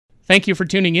Thank you for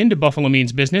tuning in to Buffalo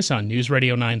Means Business on News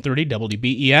Radio 930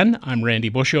 WBEN. I'm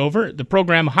Randy Bushover. The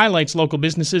program highlights local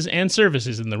businesses and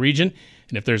services in the region.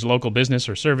 And if there's a local business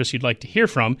or service you'd like to hear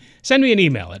from, send me an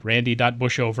email at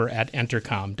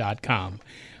randy.bushover@entercom.com.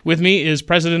 With me is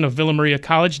President of Villa Maria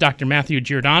College, Dr. Matthew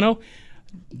Giordano.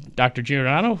 Dr.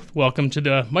 Giordano, welcome to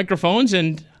the microphones.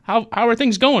 And how are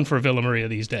things going for Villa Maria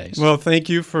these days? Well, thank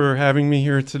you for having me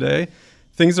here today.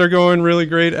 Things are going really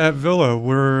great at Villa.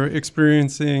 We're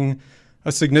experiencing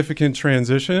a significant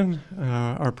transition.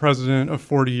 Our president of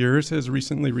 40 years has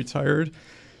recently retired,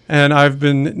 and I've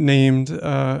been named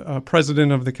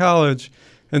president of the college.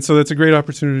 And so that's a great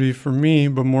opportunity for me,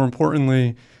 but more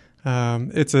importantly,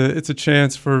 it's a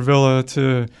chance for Villa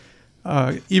to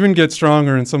even get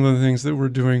stronger in some of the things that we're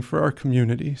doing for our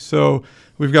community. So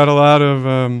we've got a lot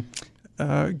of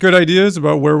good ideas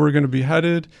about where we're going to be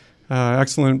headed.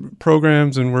 Excellent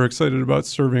programs, and we're excited about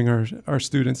serving our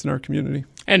students in our community.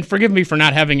 And forgive me for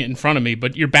not having it in front of me,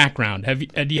 but your background.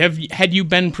 Had you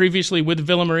been previously with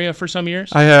Villa Maria for some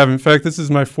years? I have. In fact, this is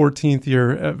my 14th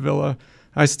year at Villa.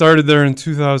 I started there in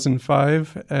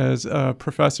 2005 as a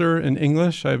professor in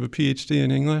English. I have a PhD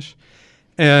in English.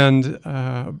 And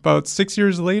about 6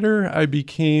 years later, I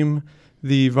became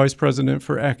the vice president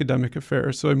for academic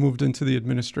affairs. So I moved into the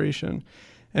administration.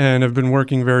 And I've been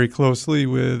working very closely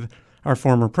with our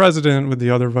former president, with the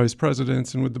other vice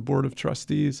presidents, and with the board of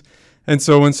trustees. And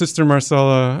so when Sister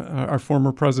Marcella, our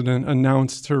former president,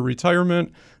 announced her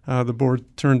retirement, the board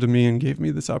turned to me and gave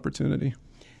me this opportunity.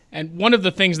 And one of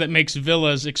the things that makes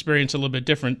Villa's experience a little bit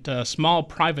different, small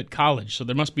private college, so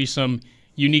there must be some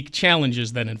unique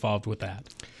challenges then involved with that.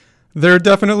 There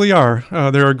definitely are.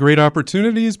 There are great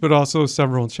opportunities, but also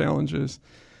several challenges.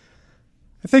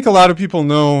 I think a lot of people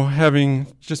know, having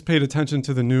just paid attention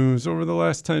to the news over the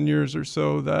last 10 years or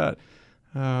so, that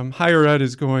higher ed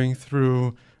is going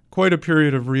through quite a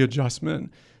period of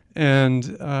readjustment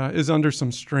and is under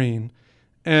some strain.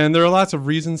 And there are lots of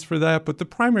reasons for that, but the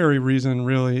primary reason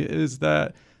really is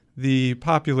that the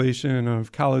population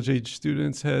of college-age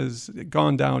students has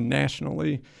gone down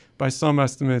nationally, by some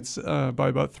estimates by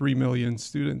about 3 million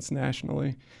students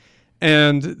nationally.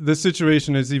 And the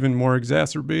situation is even more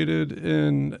exacerbated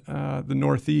in the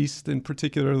Northeast, and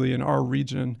particularly in our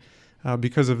region,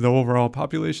 because of the overall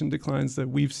population declines that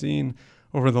we've seen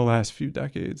over the last few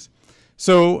decades.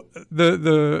 So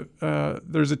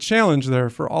there's a challenge there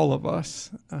for all of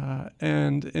us.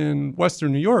 And in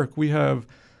Western New York, we have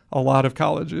a lot of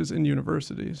colleges and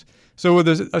universities. So with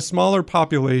a smaller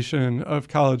population of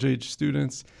college-age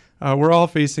students, we're all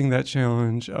facing that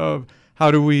challenge of how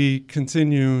do we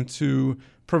continue to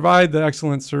provide the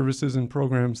excellent services and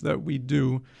programs that we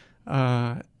do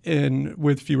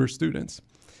with fewer students.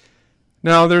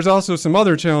 Now, there's also some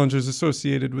other challenges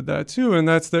associated with that too, and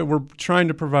that's that we're trying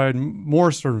to provide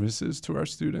more services to our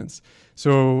students.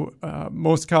 So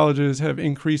most colleges have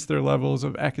increased their levels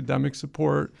of academic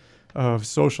support, of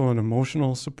social and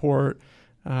emotional support,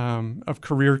 of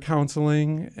career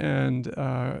counseling, and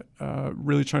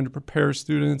really trying to prepare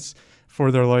students for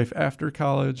their life after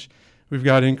college. We've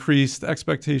got increased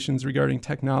expectations regarding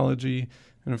technology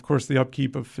and, of course, the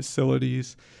upkeep of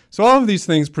facilities. So all of these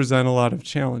things present a lot of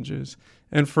challenges.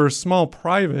 And for small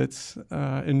privates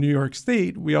in New York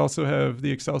State, we also have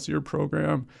the Excelsior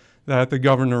program that the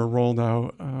governor rolled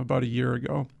out about a year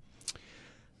ago.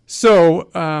 So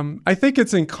I think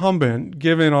it's incumbent,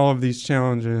 given all of these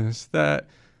challenges, that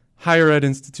higher ed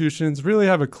institutions really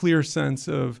have a clear sense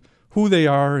of who they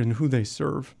are and who they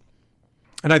serve.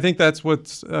 And I think that's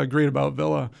what's great about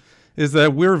Villa, is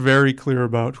that we're very clear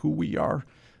about who we are.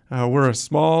 We're a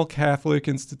small Catholic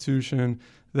institution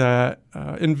that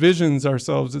envisions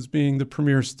ourselves as being the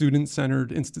premier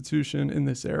student-centered institution in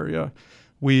this area.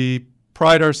 We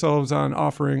pride ourselves on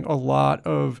offering a lot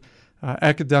of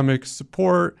academic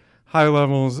support, high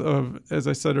levels of, as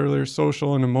I said earlier,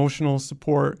 social and emotional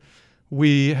support.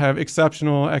 We have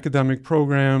exceptional academic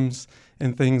programs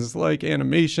in things like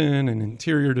animation and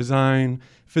interior design,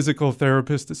 physical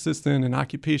therapist assistant and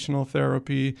occupational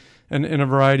therapy, and a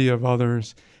variety of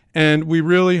others. And we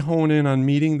really hone in on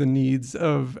meeting the needs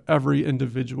of every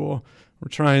individual. We're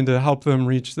trying to help them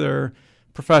reach their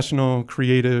professional,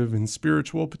 creative, and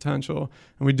spiritual potential.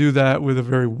 And we do that with a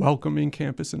very welcoming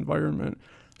campus environment.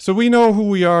 So we know who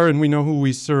we are and we know who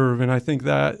we serve, and I think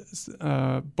that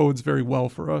bodes very well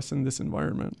for us in this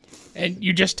environment. And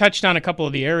you just touched on a couple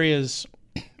of the areas,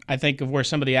 I think, of where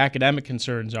some of the academic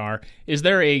concerns are. Is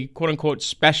there a quote-unquote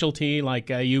specialty like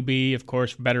UB, of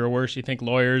course, for better or worse? You think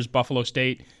lawyers, Buffalo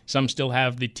State, some still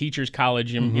have the teachers'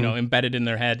 college embedded in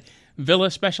their head.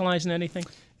 Villa specialize in anything?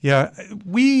 Yeah,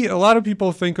 a lot of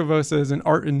people think of us as an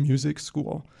art and music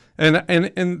school.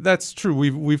 And that's true.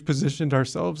 We've positioned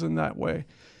ourselves in that way.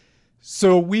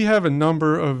 So we have a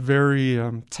number of very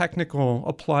technical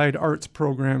applied arts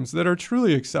programs that are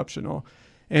truly exceptional.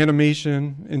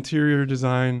 Animation, interior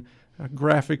design,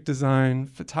 graphic design,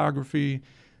 photography.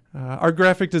 Our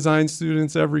graphic design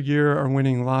students every year are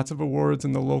winning lots of awards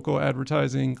in the local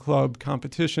advertising club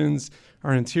competitions.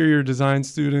 Our interior design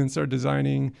students are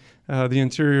designing the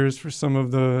interiors for some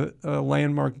of the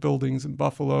landmark buildings in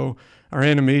Buffalo. Our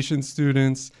animation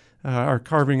students are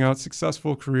carving out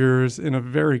successful careers in a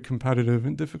very competitive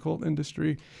and difficult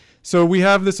industry. So we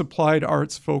have this applied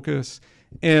arts focus,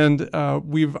 and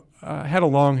we've had a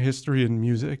long history in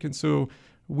music. And so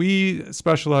we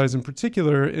specialize in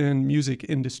particular in music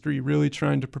industry, really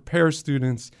trying to prepare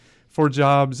students for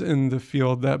jobs in the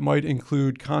field that might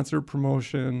include concert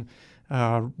promotion,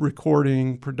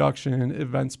 recording, production,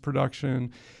 events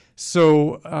production.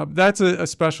 So that's a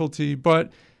specialty,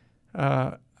 but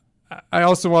I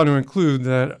also want to include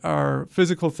that our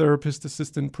physical therapist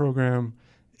assistant program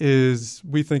is,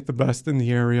 we think, the best in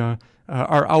the area.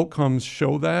 Our outcomes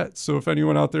show that. So if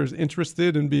anyone out there is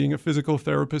interested in being a physical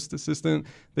therapist assistant,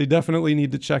 they definitely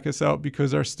need to check us out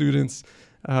because our students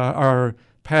are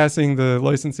passing the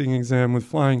licensing exam with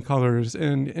flying colors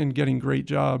and getting great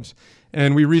jobs.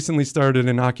 And we recently started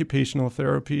an occupational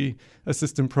therapy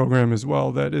assistant program as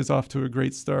well that is off to a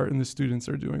great start, and the students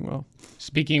are doing well.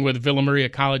 Speaking with Villa Maria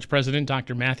College President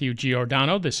Dr. Matthew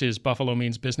Giordano, this is Buffalo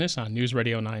Means Business on News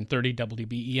Radio 930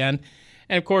 WBEN.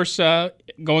 And, of course,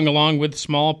 going along with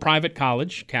small private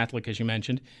college, Catholic, as you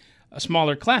mentioned,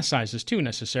 smaller class sizes, too,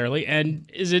 necessarily. And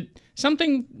is it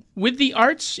something with the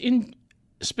arts in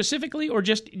specifically, or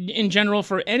just in general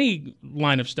for any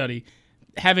line of study,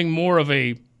 having more of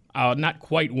a not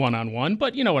quite one-on-one,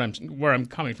 but you know where I'm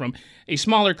coming from, a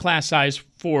smaller class size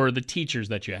for the teachers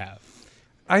that you have?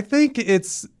 I think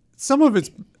some of it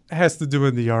has to do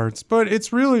with the arts, but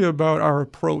it's really about our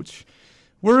approach.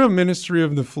 We're a ministry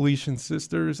of the Felician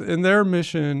Sisters, and their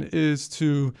mission is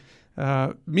to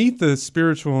meet the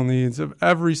spiritual needs of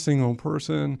every single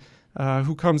person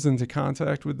who comes into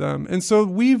contact with them. And so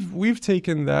we've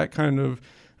taken that kind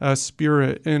of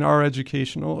spirit in our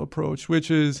educational approach, which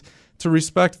is to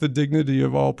respect the dignity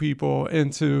of all people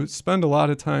and to spend a lot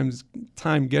of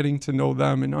time getting to know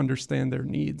them and understand their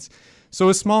needs. So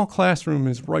a small classroom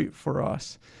is right for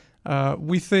us.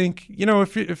 We think,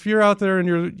 if you're out there and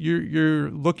you're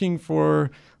looking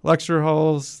for lecture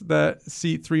halls that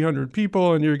seat 300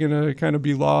 people and you're going to kind of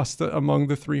be lost among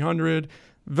the 300,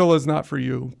 Villa's not for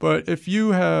you. But if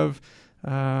you have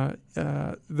you're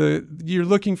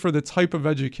looking for the type of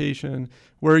education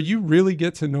where you really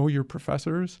get to know your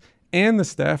professors and the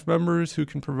staff members who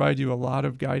can provide you a lot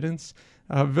of guidance,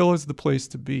 Villa's the place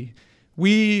to be.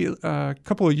 We, a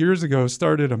couple of years ago,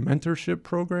 started a mentorship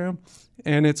program,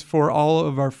 and it's for all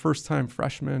of our first-time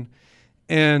freshmen.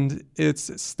 And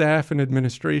it's staff and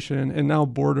administration and now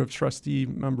board of trustee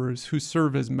members who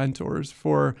serve as mentors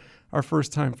for our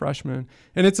first-time freshmen.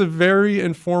 And it's a very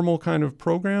informal kind of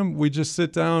program. We just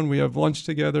sit down, we have lunch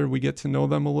together, we get to know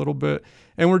them a little bit,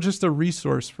 and we're just a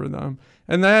resource for them.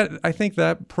 And I think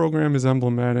that program is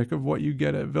emblematic of what you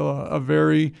get at Villa, a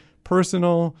very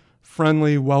personal,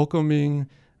 friendly, welcoming,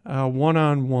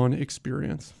 one-on-one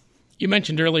experience. You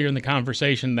mentioned earlier in the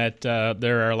conversation that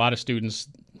there are a lot of students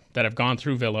that have gone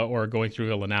through Villa or are going through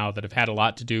Villa now that have had a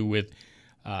lot to do with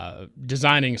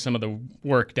designing some of the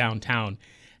work downtown.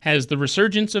 Has the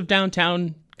resurgence of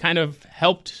downtown kind of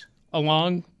helped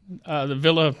along the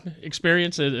Villa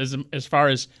experience as far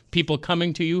as people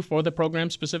coming to you for the program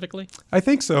specifically? I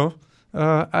think so.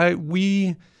 Our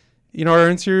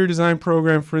interior design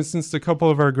program, for instance, a couple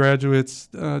of our graduates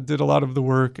did a lot of the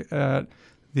work at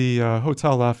the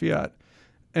Hotel Lafayette.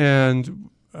 And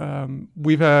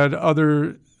we've had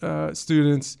other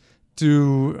students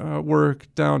do work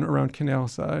down around Canal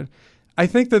Side. I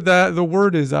think that the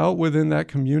word is out within that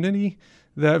community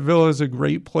that Villa is a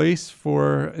great place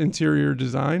for interior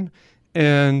design.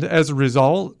 And as a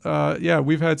result,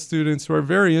 we've had students who are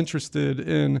very interested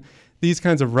in these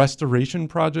kinds of restoration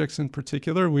projects in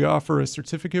particular. We offer a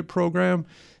certificate program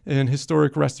in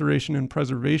historic restoration and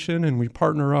preservation, and we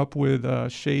partner up with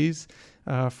Shays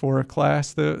for a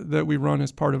class that we run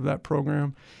as part of that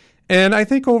program. And I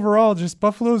think overall, just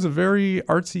Buffalo is a very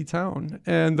artsy town,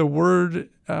 and the word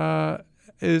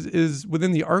is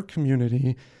within the art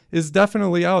community is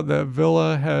definitely out that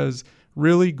Villa has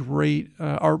really great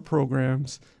art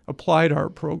programs, applied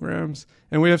art programs,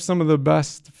 and we have some of the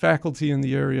best faculty in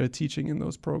the area teaching in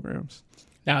those programs.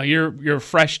 Now, you're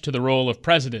fresh to the role of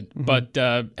president, mm-hmm.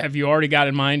 but have you already got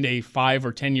in mind a 5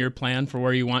 or 10 year plan for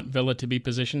where you want Villa to be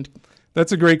positioned?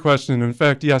 That's a great question. In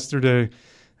fact, yesterday,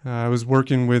 I was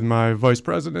working with my vice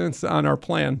presidents on our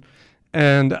plan.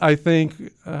 And I think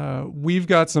we've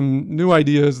got some new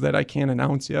ideas that I can't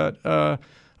announce yet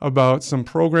about some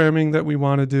programming that we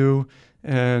want to do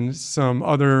and some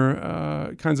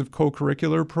other kinds of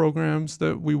co-curricular programs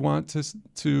that we want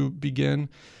to begin.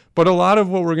 But a lot of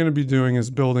what we're going to be doing is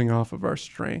building off of our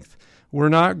strength. We're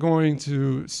not going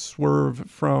to swerve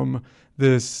from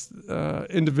this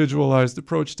individualized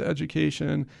approach to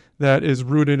education that is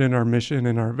rooted in our mission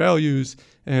and our values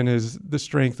and is the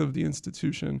strength of the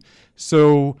institution.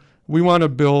 So we want to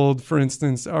build, for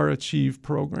instance, our Achieve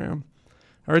program.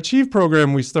 Our Achieve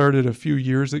program we started a few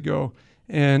years ago,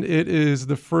 and it is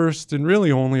the first and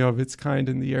really only of its kind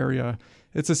in the area.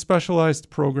 It's a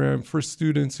specialized program for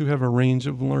students who have a range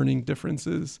of learning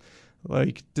differences,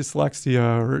 like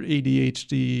dyslexia or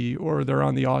ADHD, or they're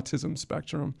on the autism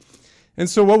spectrum. And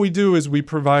so what we do is we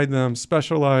provide them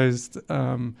specialized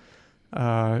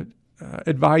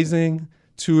advising,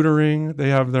 tutoring. They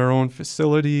have their own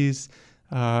facilities.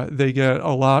 They get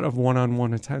a lot of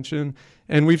one-on-one attention.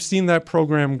 And we've seen that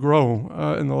program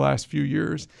grow in the last few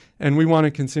years. And we want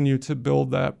to continue to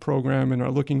build that program and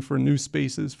are looking for new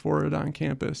spaces for it on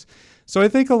campus. So I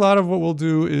think a lot of what we'll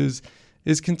do is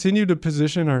continue to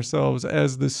position ourselves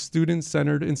as the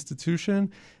student-centered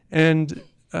institution, and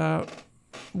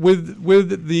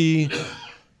with the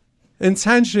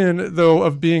intention, though,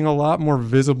 of being a lot more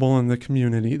visible in the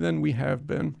community than we have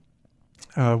been.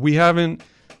 We haven't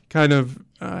kind of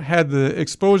had the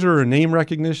exposure or name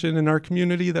recognition in our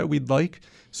community that we'd like.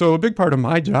 So a big part of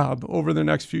my job over the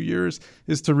next few years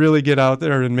is to really get out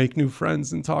there and make new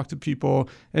friends and talk to people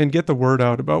and get the word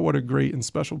out about what a great and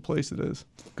special place it is.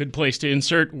 Good place to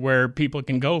insert where people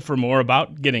can go for more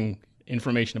about getting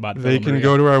information about Villa They Maria. can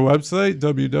go to our website,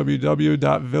 www.villa.edu.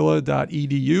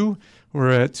 We're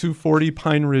at 240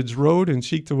 Pine Ridge Road in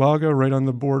Cheektowaga, right on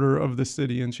the border of the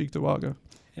city in Cheektowaga.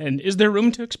 And is there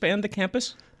room to expand the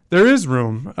campus? There is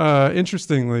room.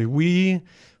 Interestingly,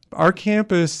 our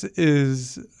campus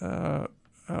is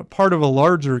part of a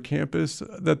larger campus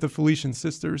that the Felician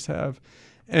Sisters have.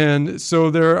 And so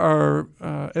there are,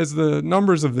 as the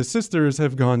numbers of the sisters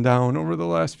have gone down over the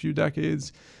last few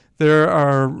decades,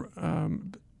 there's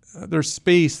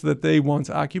space that they once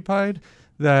occupied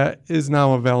that is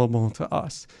now available to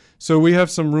us. So we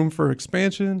have some room for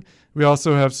expansion. We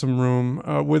also have some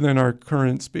room within our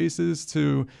current spaces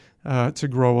to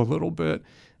grow a little bit.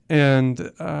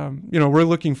 And, we're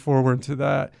looking forward to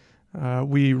that.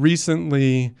 We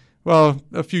recently,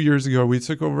 a few years ago, we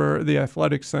took over the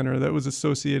athletic center that was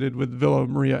associated with Villa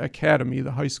Maria Academy,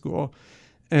 the high school.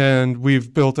 And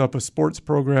we've built up a sports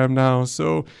program now.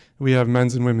 So we have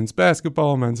men's and women's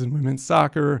basketball, men's and women's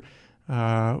soccer,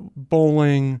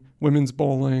 bowling, women's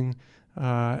bowling,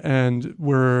 and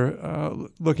we're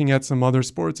looking at some other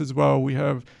sports as well. We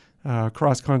have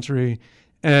cross country.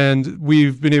 And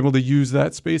we've been able to use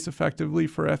that space effectively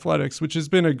for athletics, which has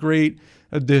been a great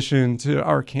addition to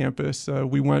our campus.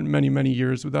 We went many, many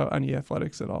years without any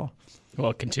athletics at all.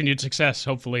 Well, continued success,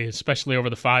 hopefully, especially over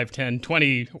the 5, 10,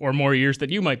 20 or more years that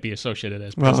you might be associated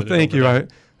as president. Well, thank you. I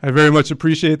very much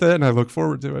appreciate that, and I look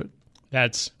forward to it.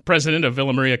 That's President of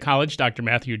Villa Maria College, Dr.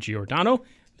 Matthew Giordano.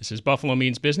 This is Buffalo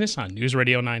Means Business on News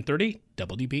Radio 930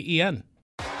 WBEN.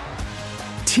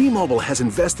 T-Mobile has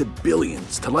invested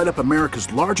billions to light up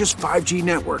America's largest 5G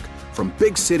network, from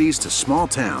big cities to small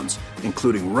towns,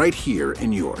 including right here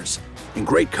in yours. And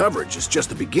great coverage is just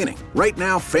the beginning. Right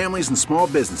now, families and small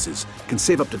businesses can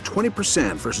save up to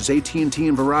 20% versus AT&T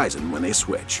and Verizon when they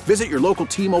switch. Visit your local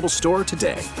T-Mobile store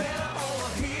today.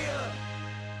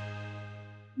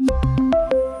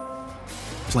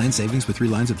 Plan savings with 3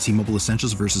 lines of T-Mobile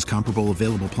Essentials versus comparable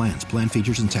available plans. Plan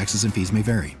features and taxes and fees may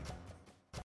vary.